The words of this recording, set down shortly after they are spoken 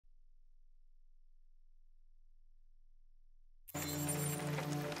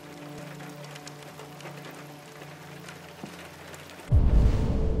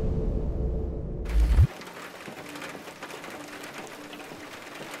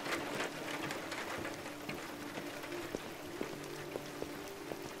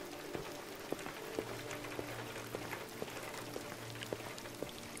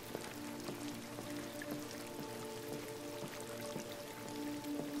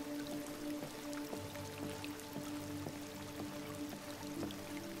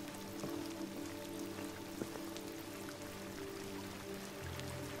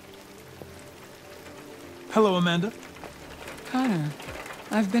Hello, Amanda. Connor,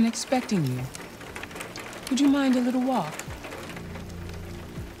 I've been expecting you. Would you mind a little walk?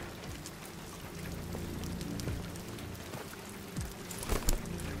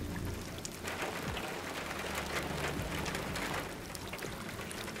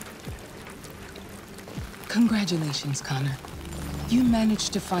 Congratulations, Connor. You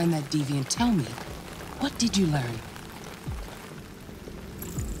managed to find that deviant. Tell me, what did you learn?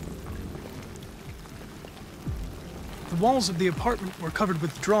 The walls of the apartment were covered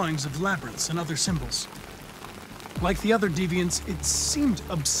with drawings of labyrinths and other symbols. Like the other deviants, it seemed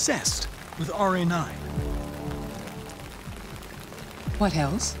obsessed with RA9. What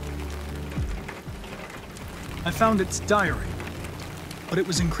else? I found its diary, but it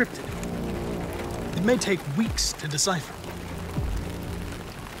was encrypted. It may take weeks to decipher.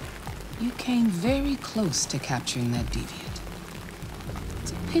 You came very close to capturing that deviant.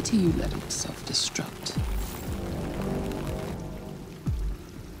 It's a pity you let it self-destruct.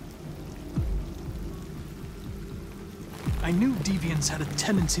 I knew deviants had a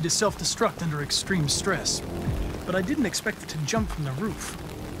tendency to self-destruct under extreme stress, but I didn't expect it to jump from the roof.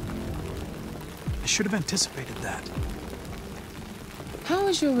 I should have anticipated that. How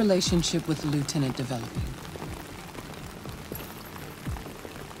is your relationship with the Lieutenant developing?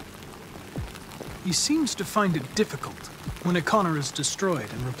 He seems to find it difficult when a Connor is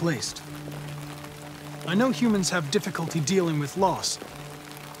destroyed and replaced. I know humans have difficulty dealing with loss.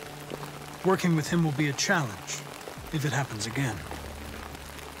 Working with him will be a challenge, if it happens again.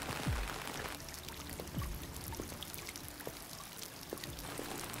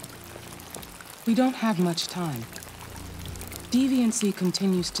 We don't have much time. Deviancy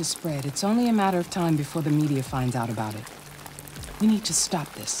continues to spread. It's only a matter of time before the media finds out about it. We need to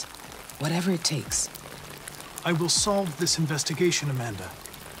stop this, whatever it takes. I will solve this investigation, Amanda.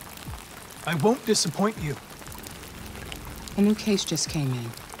 I won't disappoint you. A new case just came in.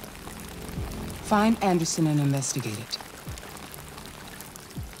 Find Anderson and investigate it.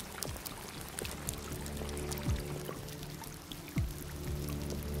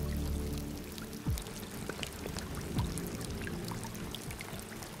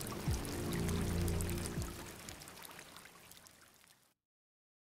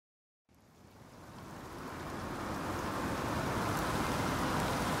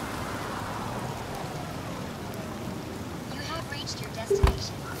 Your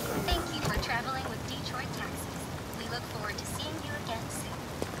destination. Thank you for traveling with Detroit Taxis. We look forward to seeing you again soon.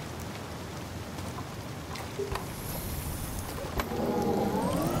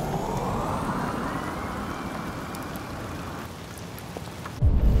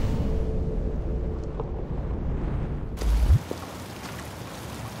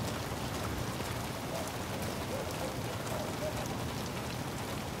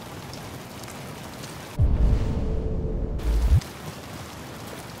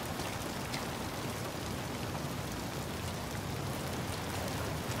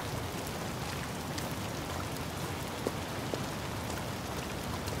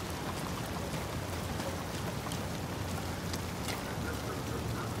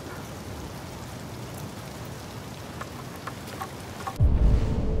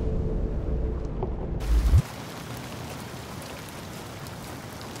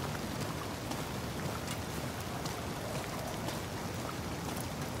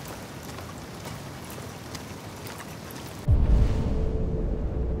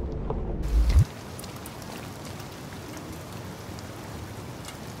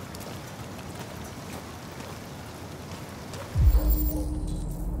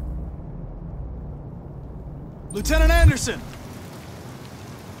 Lieutenant Anderson!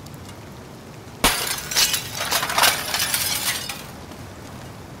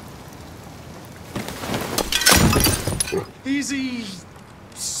 Easy,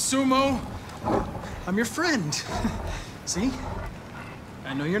 Sumo. I'm your friend. See?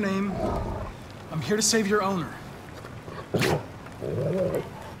 I know your name. I'm here to save your owner.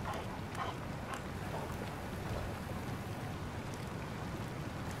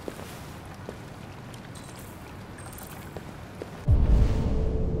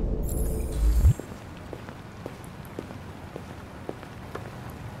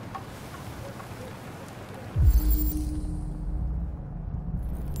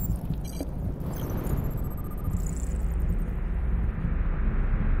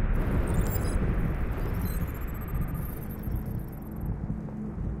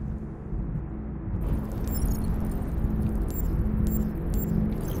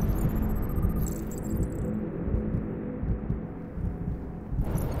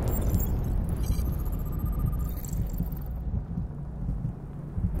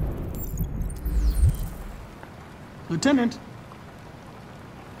 Lieutenant.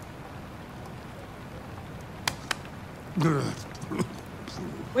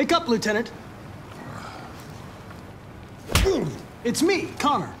 Wake up, Lieutenant. It's me,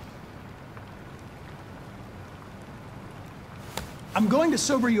 Connor. I'm going to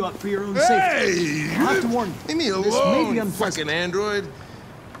sober you up for your own safety. I have to warn you. Leave me This may alone, be you unpleasant. fucking android.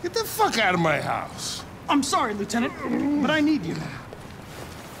 Get the fuck out of my house. I'm sorry, Lieutenant, but I need you.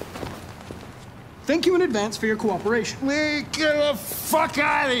 Thank you in advance for your cooperation. Get the fuck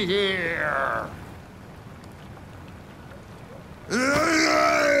out of here!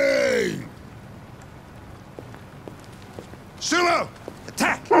 Hey! Sumo!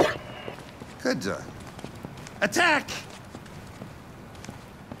 Attack! Good job. Attack!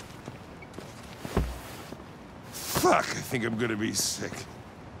 Fuck, I think I'm gonna be sick.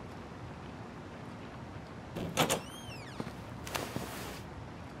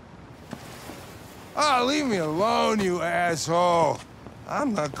 Oh, leave me alone, you asshole.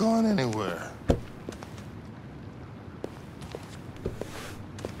 I'm not going anywhere.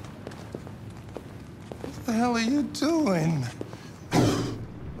 What the hell are you doing?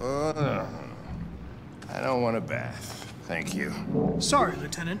 I don't want a bath. Thank you. Sorry,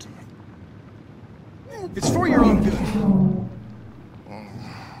 Lieutenant. It's for your own good.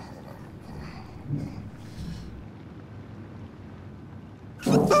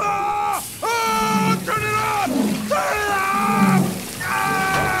 Ah! Oh, turn it off! Turn it off!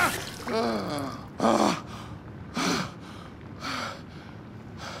 Ah!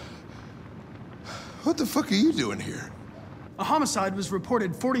 What the fuck are you doing here? A homicide was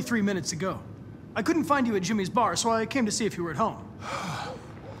reported 43 minutes ago. I couldn't find you at Jimmy's bar, so I came to see if you were at home.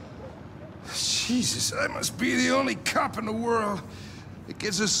 Jesus, I must be the only cop in the world that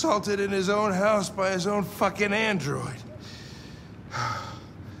gets assaulted in his own house by his own fucking android.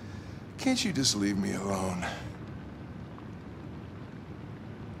 Can't you just leave me alone?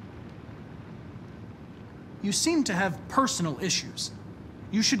 You seem to have personal issues.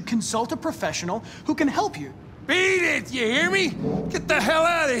 You should consult a professional who can help you. Beat it, you hear me? Get the hell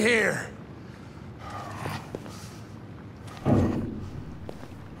out of here!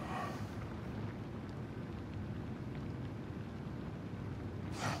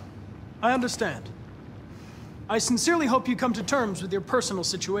 I understand. I sincerely hope you come to terms with your personal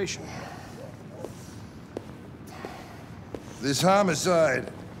situation. This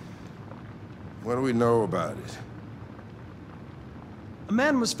homicide, what do we know about it? A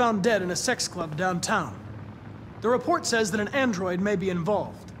man was found dead in a sex club downtown. The report says that an android may be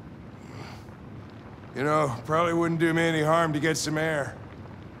involved. You know, probably wouldn't do me any harm to get some air.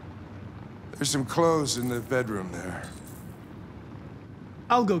 There's some clothes in the bedroom there.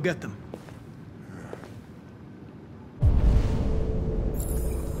 I'll go get them.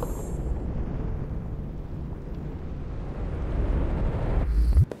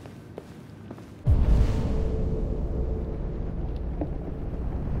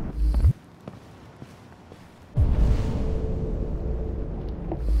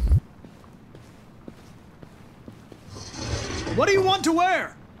 What do you want to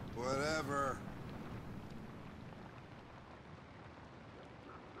wear? Whatever.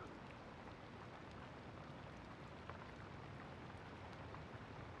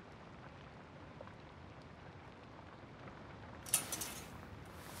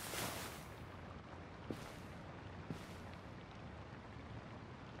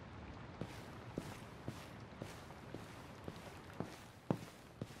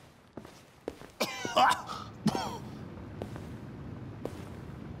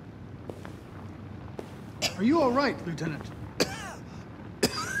 Are you all right, Lieutenant?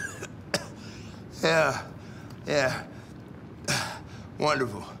 Yeah.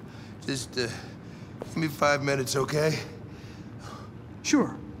 Wonderful. Just, give me 5 minutes, okay?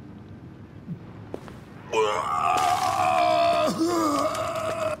 Sure.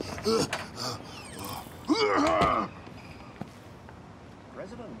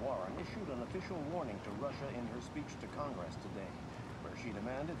 President Warren issued an official warning to Russia in her speech to Congress today, where she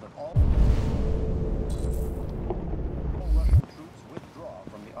demanded that all Russian troops withdraw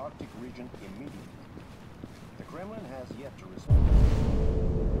from the Arctic region immediately. The Kremlin has yet to respond.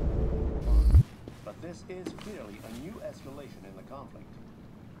 But this is clearly a new escalation in the conflict.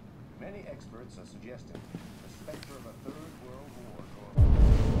 Many experts are suggesting the specter of a third world war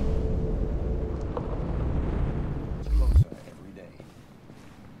is closer every day.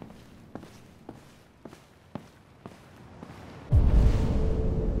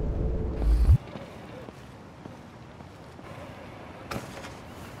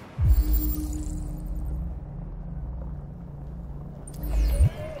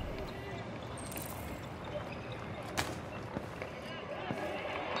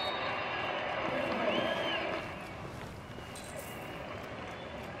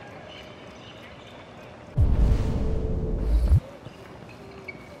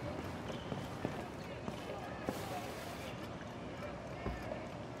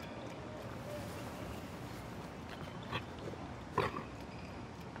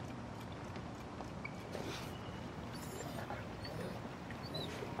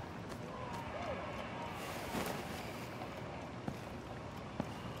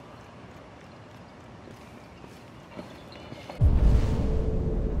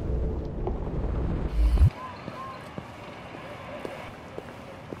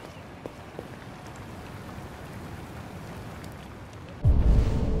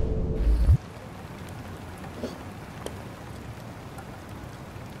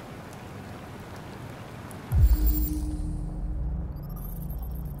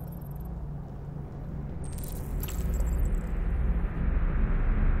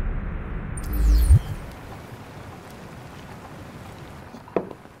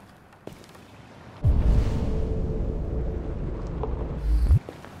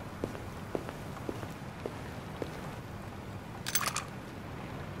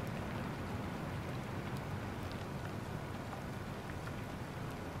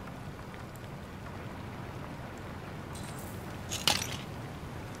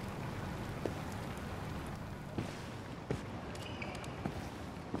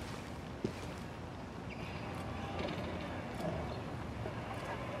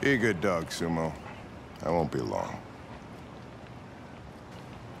 Be a good dog, Sumo. I won't be long.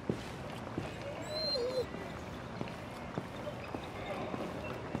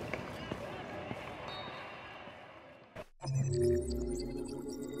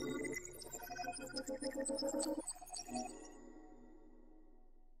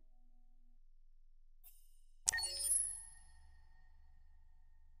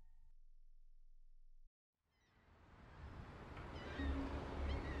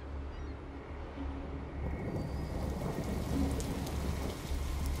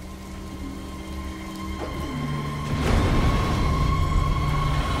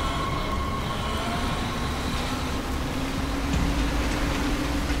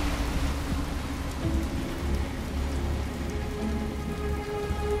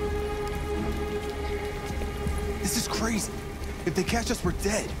 This is crazy. If they catch us, we're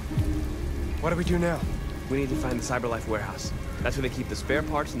dead. What do we do now? We need to find the CyberLife warehouse. That's where they keep the spare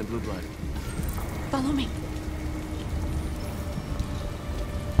parts and the blue blood. Follow me.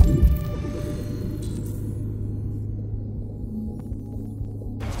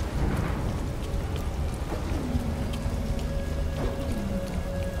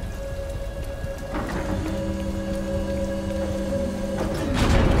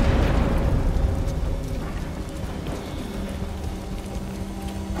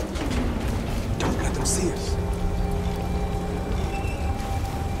 See us.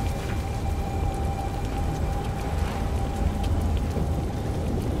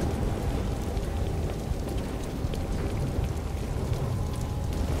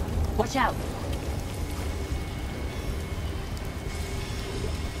 Watch out.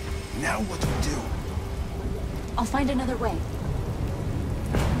 Now what do we do? I'll find another way.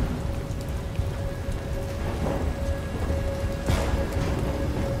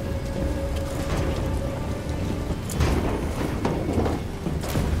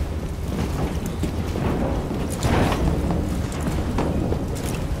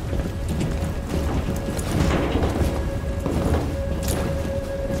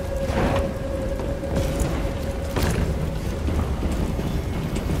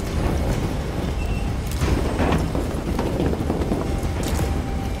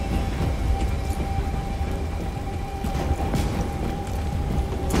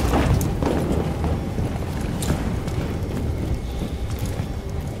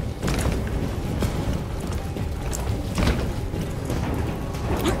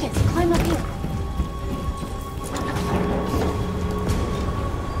 Climb up here.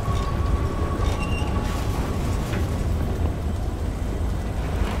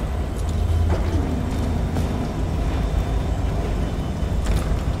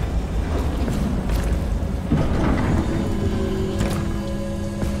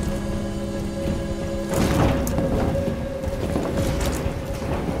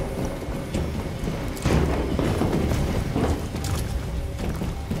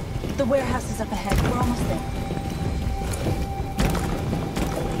 The warehouse is up ahead. We're almost there.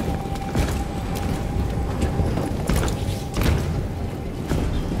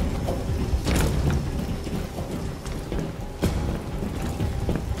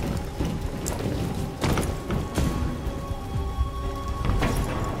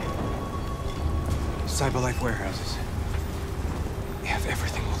 CyberLife warehouses. They have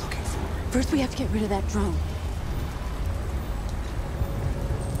everything we're looking for. First, we have to get rid of that drone.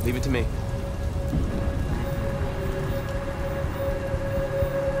 Leave it to me.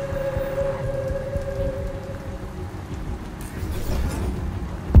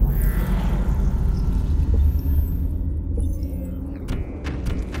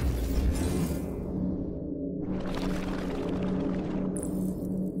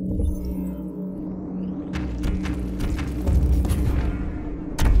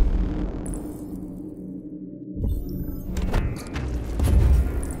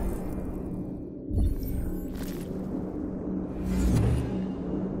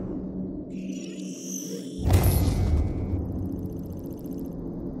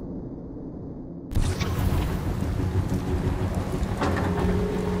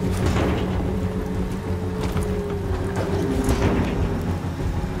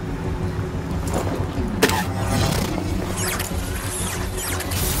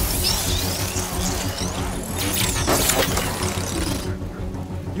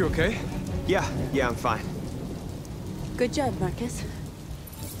 You okay? Yeah, I'm fine. Good job, Marcus.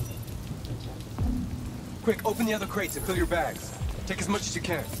 Quick, open the other crates and fill your bags. Take as much as you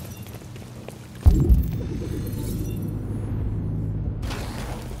can.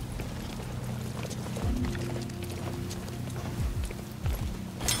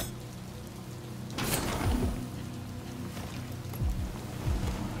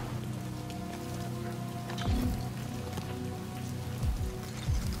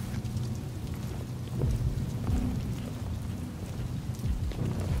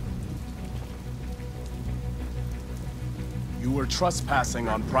 are trespassing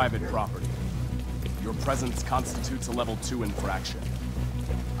on private property. Your presence constitutes a level 2 infraction.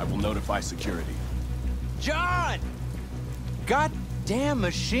 I will notify security. John! Goddamn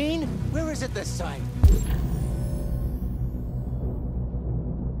machine! Where is it this time?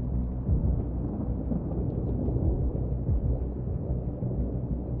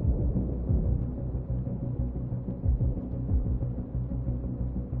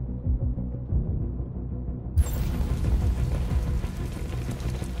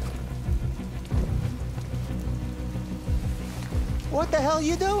 What the hell are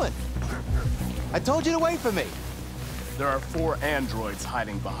you doing? I told you to wait for me. There are 4 androids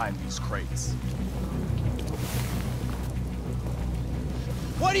hiding behind these crates.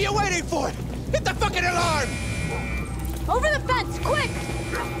 What are you waiting for? Hit the fucking alarm! Over the fence, quick!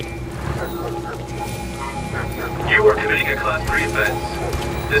 You are committing a Class 3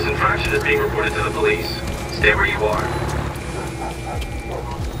 offense. This infraction is being reported to the police. Stay where you are.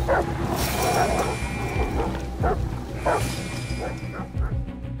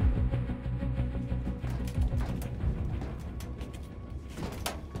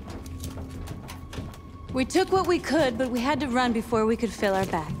 We took what we could, but we had to run before we could fill our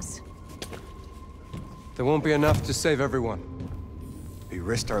bags. There won't be enough to save everyone. We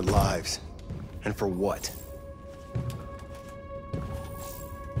risked our lives. And for what?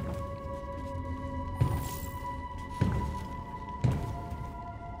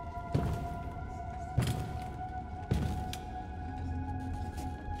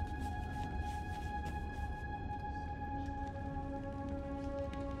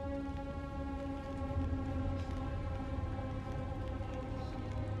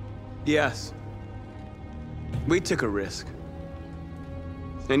 Yes. We took a risk.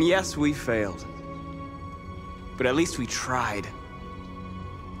 And yes, we failed. But at least we tried.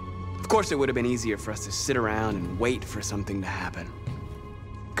 Of course, it would have been easier for us to sit around and wait for something to happen.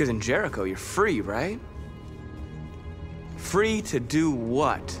 Because in Jericho, you're free, right? Free to do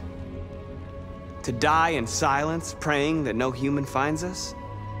what? To die in silence, praying that no human finds us?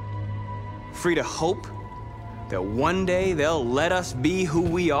 Free to hope that one day they'll let us be who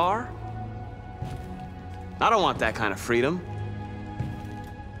we are? I don't want that kind of freedom.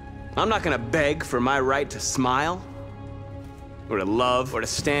 I'm not gonna beg for my right to smile, or to love, or to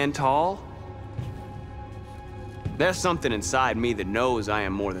stand tall. There's something inside me that knows I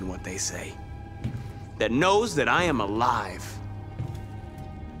am more than what they say. That knows that I am alive.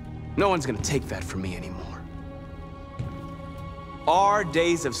 No one's gonna take that from me anymore. Our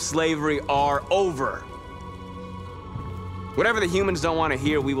days of slavery are over. Whatever the humans don't want to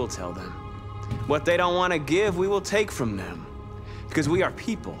hear, we will tell them. What they don't want to give, we will take from them. Because we are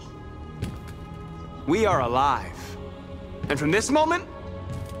people. We are alive. And from this moment,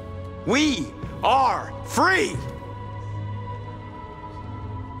 we are free!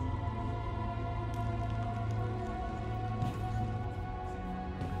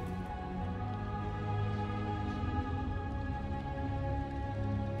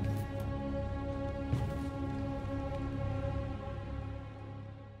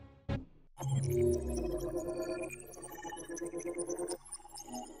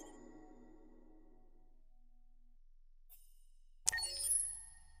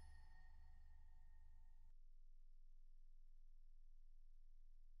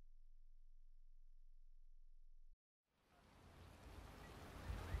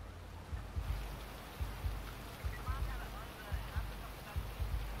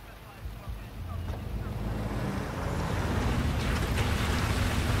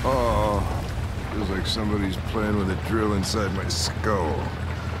 Somebody's playing with a drill inside my skull.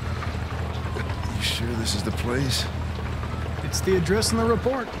 You sure this is the place? It's the address in the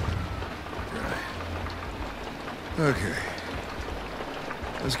report. Right. Okay.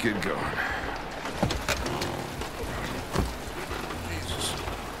 Let's get going. Jesus.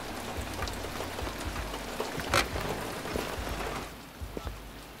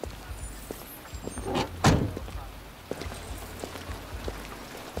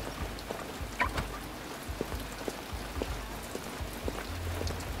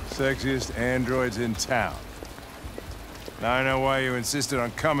 Sexiest androids in town. Now I know why you insisted on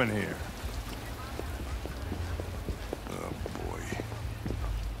coming here. Oh, boy.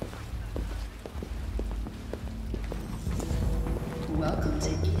 Welcome to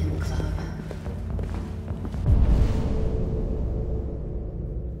Eden Club.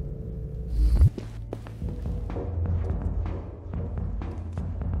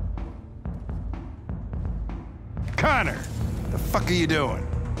 Connor! The fuck are you doing?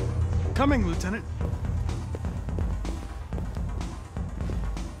 Coming, Lieutenant.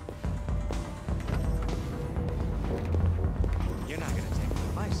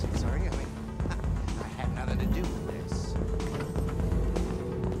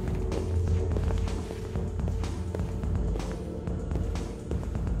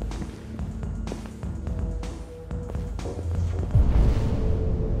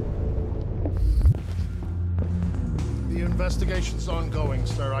 Investigation's ongoing,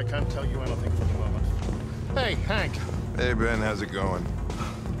 sir. I can't tell you anything for the moment. Hey, Hank. Hey, Ben, how's it going?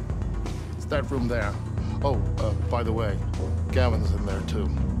 It's that room there. Oh, by the way, Gavin's in there, too.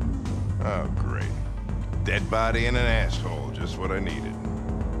 Oh, great. Dead body and an asshole, just what I needed.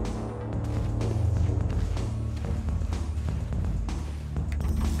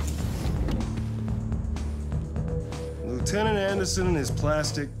 Lieutenant Anderson and his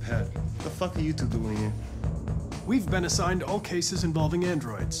plastic pet. What the fuck are you two doing here? We've been assigned all cases involving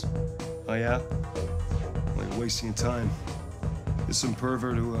androids. Oh, yeah? Like wasting your time. There's some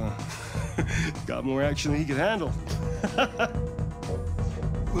pervert who, got more action than he could handle.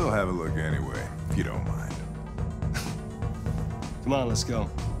 We'll have a look anyway, if you don't mind. Come on, let's go.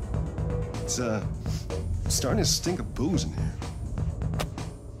 It's, starting to stink of booze in here.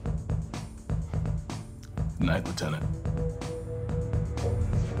 Good night, Lieutenant.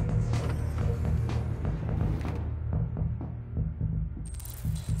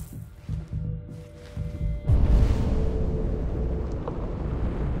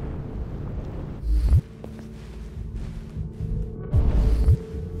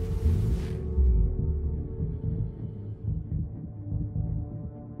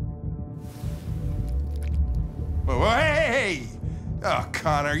 Hey! Oh,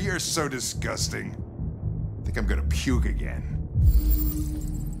 Connor, you're so disgusting. I think I'm gonna puke again.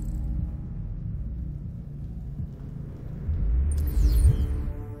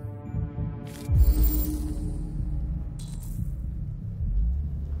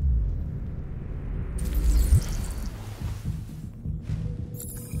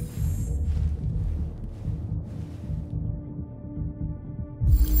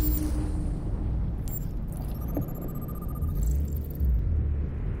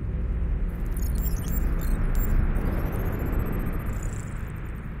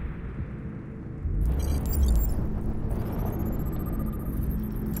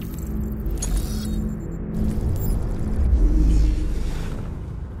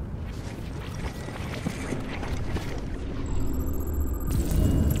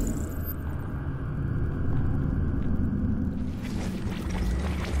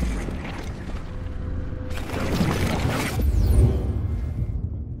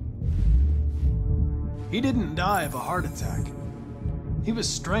 He didn't die of a heart attack. He was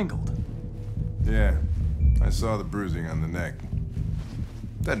strangled. Yeah, I saw the bruising on the neck.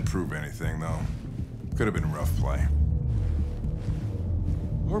 Doesn't prove anything, though. Could have been rough play.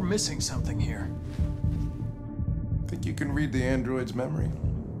 We're missing something here. Think you can read the android's memory?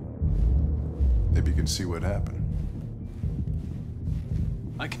 Maybe you can see what happened.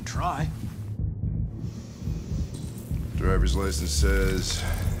 I can try. Driver's license says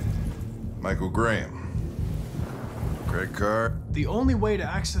Michael Graham. Credit card. The only way to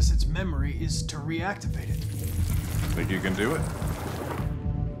access its memory is to reactivate it. Think you can do it?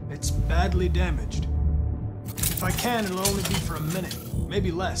 It's badly damaged. If I can, it'll only be for a minute,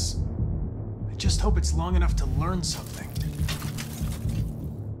 maybe less. I just hope it's long enough to learn something.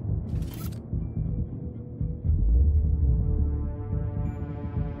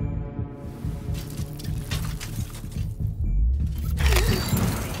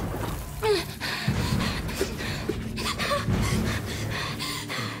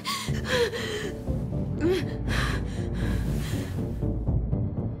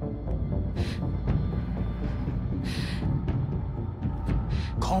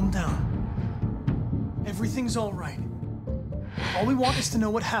 Calm down. Everything's all right. All we want is to know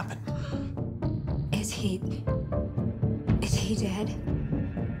what happened. Is he dead?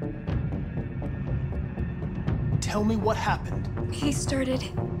 Tell me what happened. He started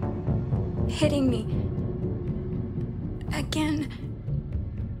hitting me. Again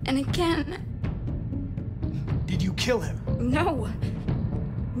and again. Did you kill him? No.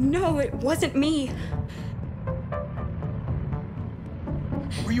 No, it wasn't me.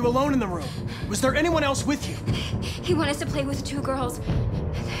 Were you alone in the room? Was there anyone else with you? He wanted us to play with two girls.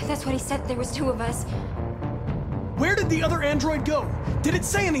 That's what he said. There was two of us. Where did the other android go? Did it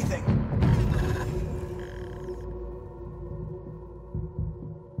say anything?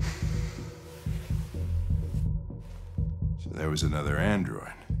 So there was another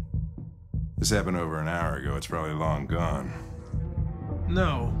android. This happened over an hour ago. It's probably long gone.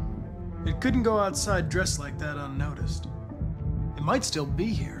 No. It couldn't go outside dressed like that unnoticed. It might still be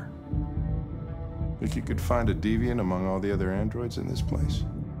here. Think you could find a deviant among all the other androids in this place?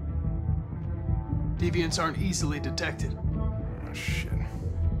 Deviants aren't easily detected. Oh, shit.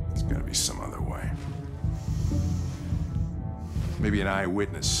 There's gotta be some other way. Maybe an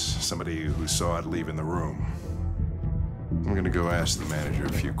eyewitness, somebody who saw it leaving the room. I'm gonna go ask the manager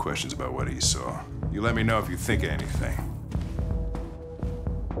a few questions about what he saw. You let me know if you think of anything.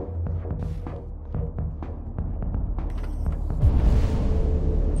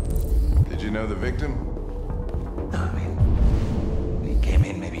 you know the victim? No, I mean, we came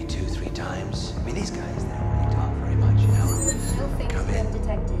in maybe 2-3 times. I mean, these guys, they don't really talk very much, you know? They come in,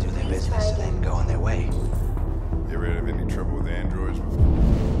 do their business, and then go on their way. You ever have any trouble with androids before?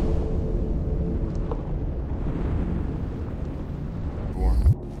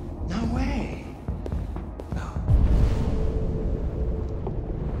 No way. No.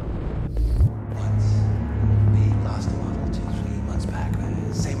 Once, we lost a model 2-3 months back.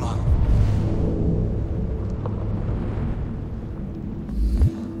 Same model.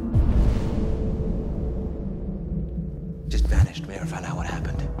 Just vanished. We never found out what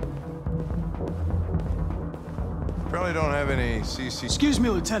happened. Probably don't have any CC. Excuse me,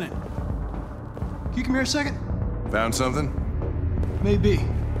 Lieutenant. Can you come here a second? Found something? Maybe.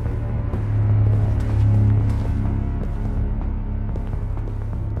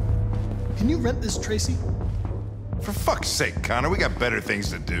 Can you rent this, Tracy? For fuck's sake, Connor, we got better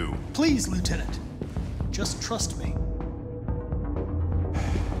things to do. Please, Lieutenant. Just trust me.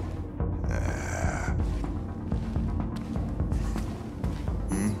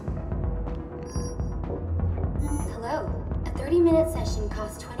 Hello. A 30-minute session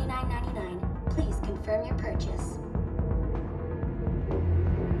costs $29.99. Please confirm your purchase.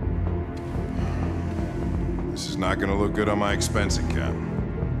 This is not gonna look good on my expense account.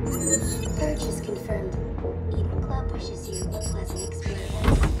 Purchase confirmed. Eden Club wishes you a pleasant experience.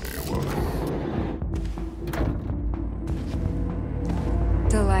 You're welcome.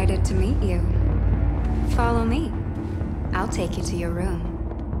 Delighted to meet you. Follow me. I'll take you to your room.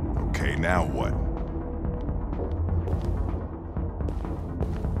 Okay, now what?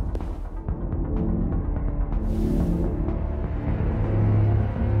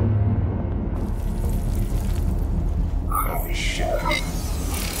 Oh, shit. What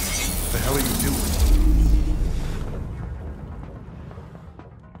the hell are you doing?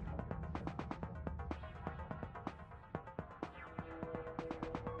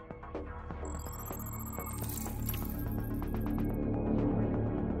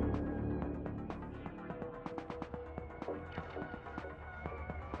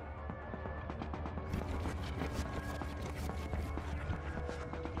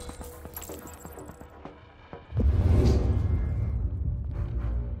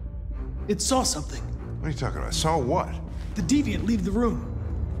 It saw something. What are you talking about? Saw what? The deviant leave the room.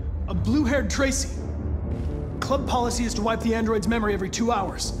 A blue-haired Tracy. Club policy is to wipe the android's memory every 2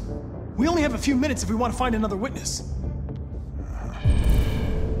 hours. We only have a few minutes if we want to find another witness.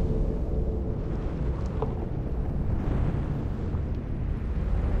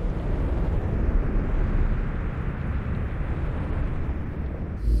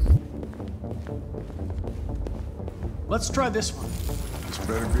 Let's try this one. This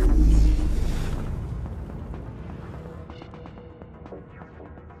better be.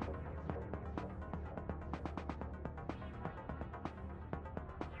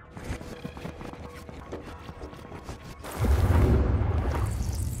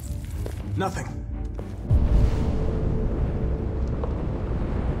 Nothing.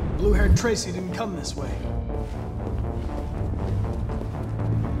 Blue-haired Tracy didn't come this way.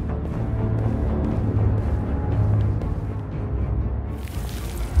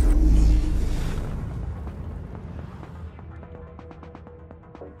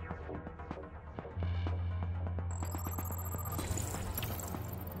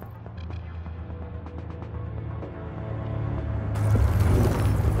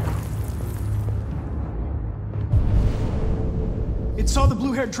 It saw the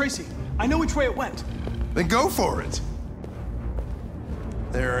blue-haired Tracy. I know which way it went. Then go for it.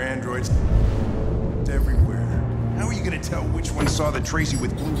 There are androids everywhere. How are you gonna tell which one saw the Tracy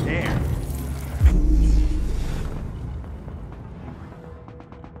with blue hair?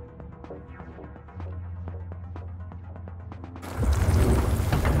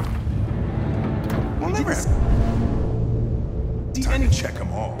 We'll never time to check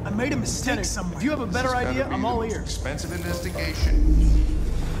them all. I made a mistake somewhere. If you have a better idea, I'm all ears. Expensive investigation.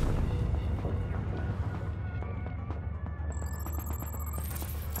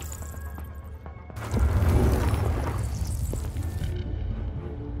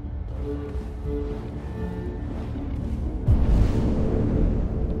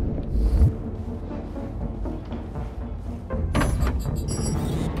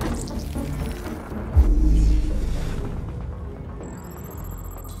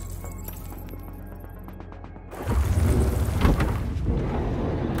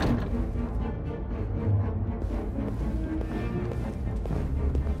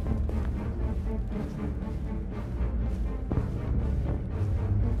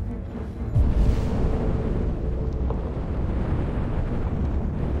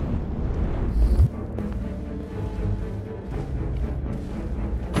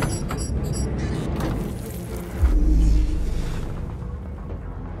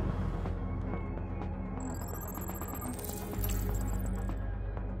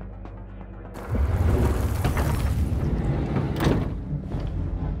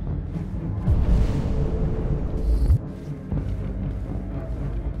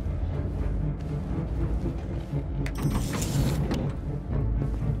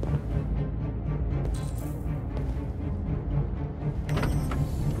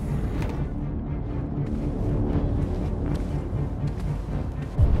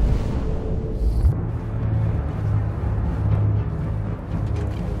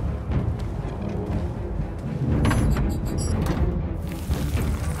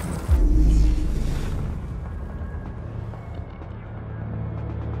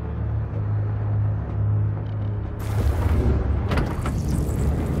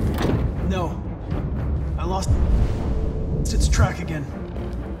 lost its track again.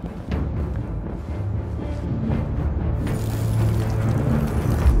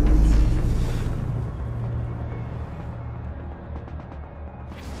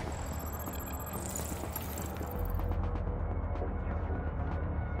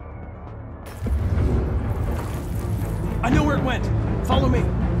 I know where it went. Follow me.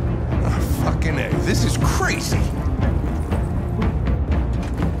 Oh, fucking A. This is crazy.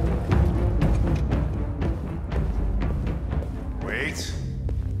 Wait.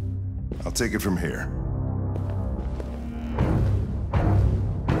 I'll take it from here.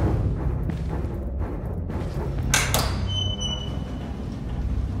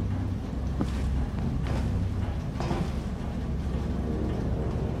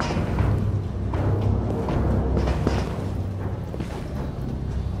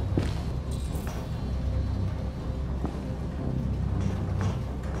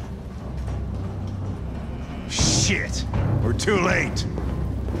 Shit! We're too late!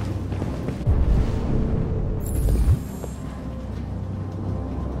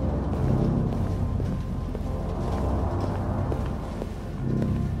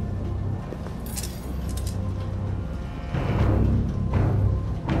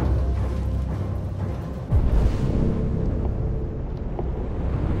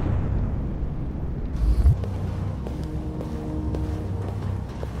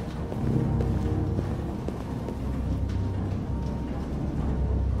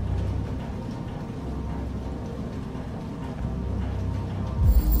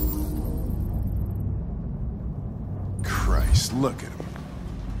 Look at them.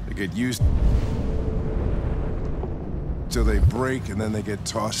 They get used till they break and then they get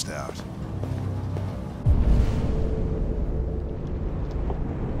tossed out.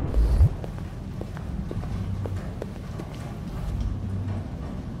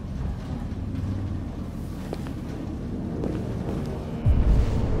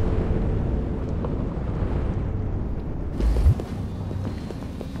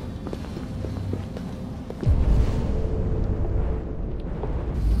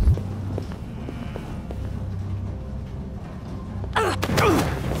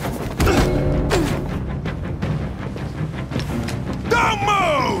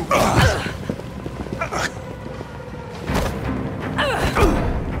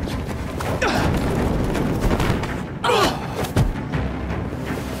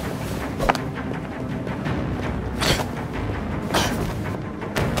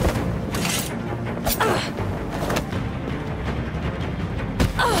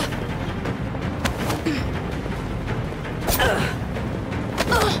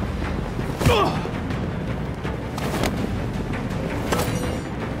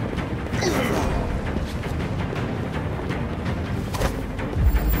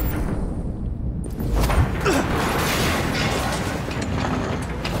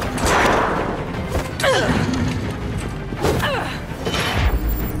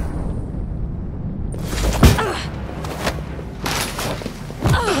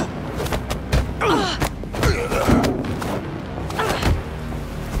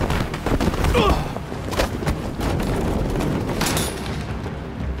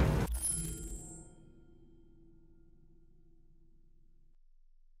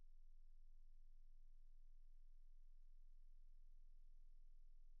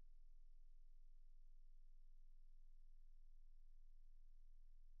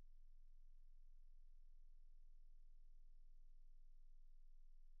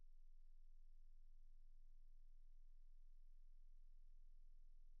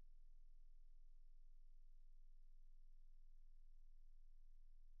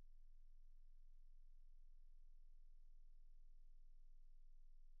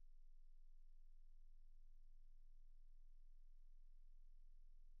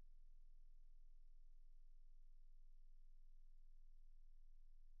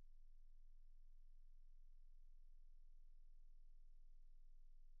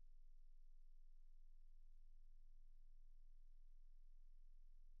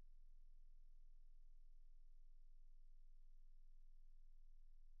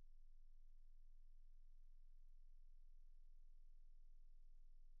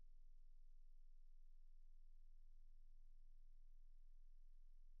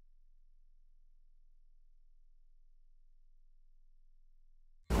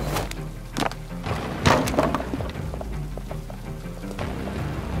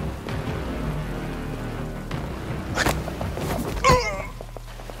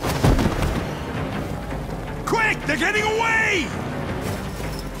 They're getting away!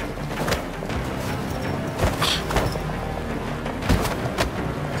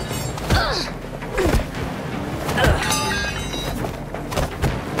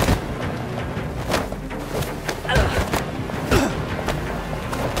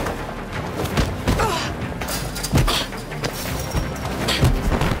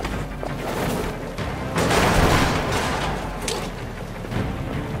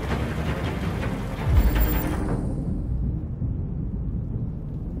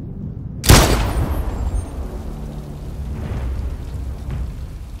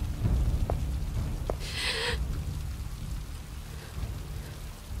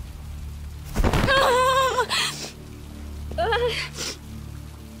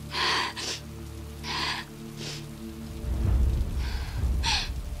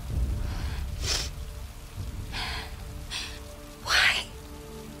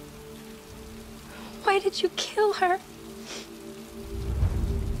 did you kill her?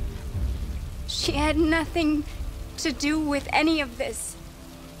 She had nothing to do with any of this.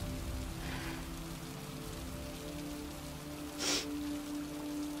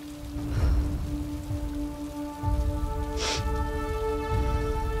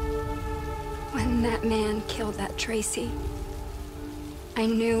 When that man killed that Tracy, I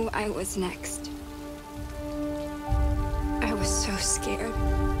knew I was next. I was so scared.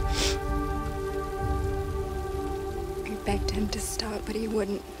 I begged him to stop, but he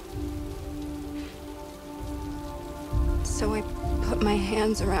wouldn't. So I put my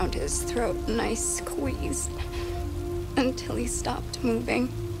hands around his throat and I squeezed until he stopped moving.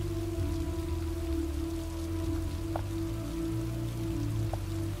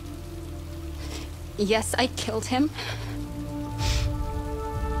 Yes, I killed him.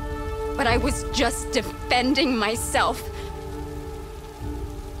 But I was just defending myself.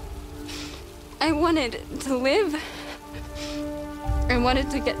 I wanted to live. I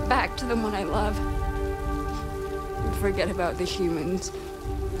wanted to get back to the one I love. Forget about the humans,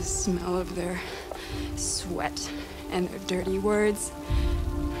 the smell of their sweat and their dirty words.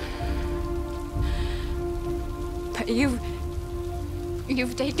 But you've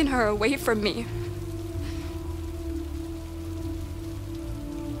taken her away from me.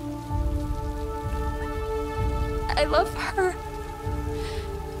 I love her.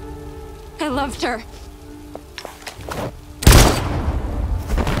 I loved her.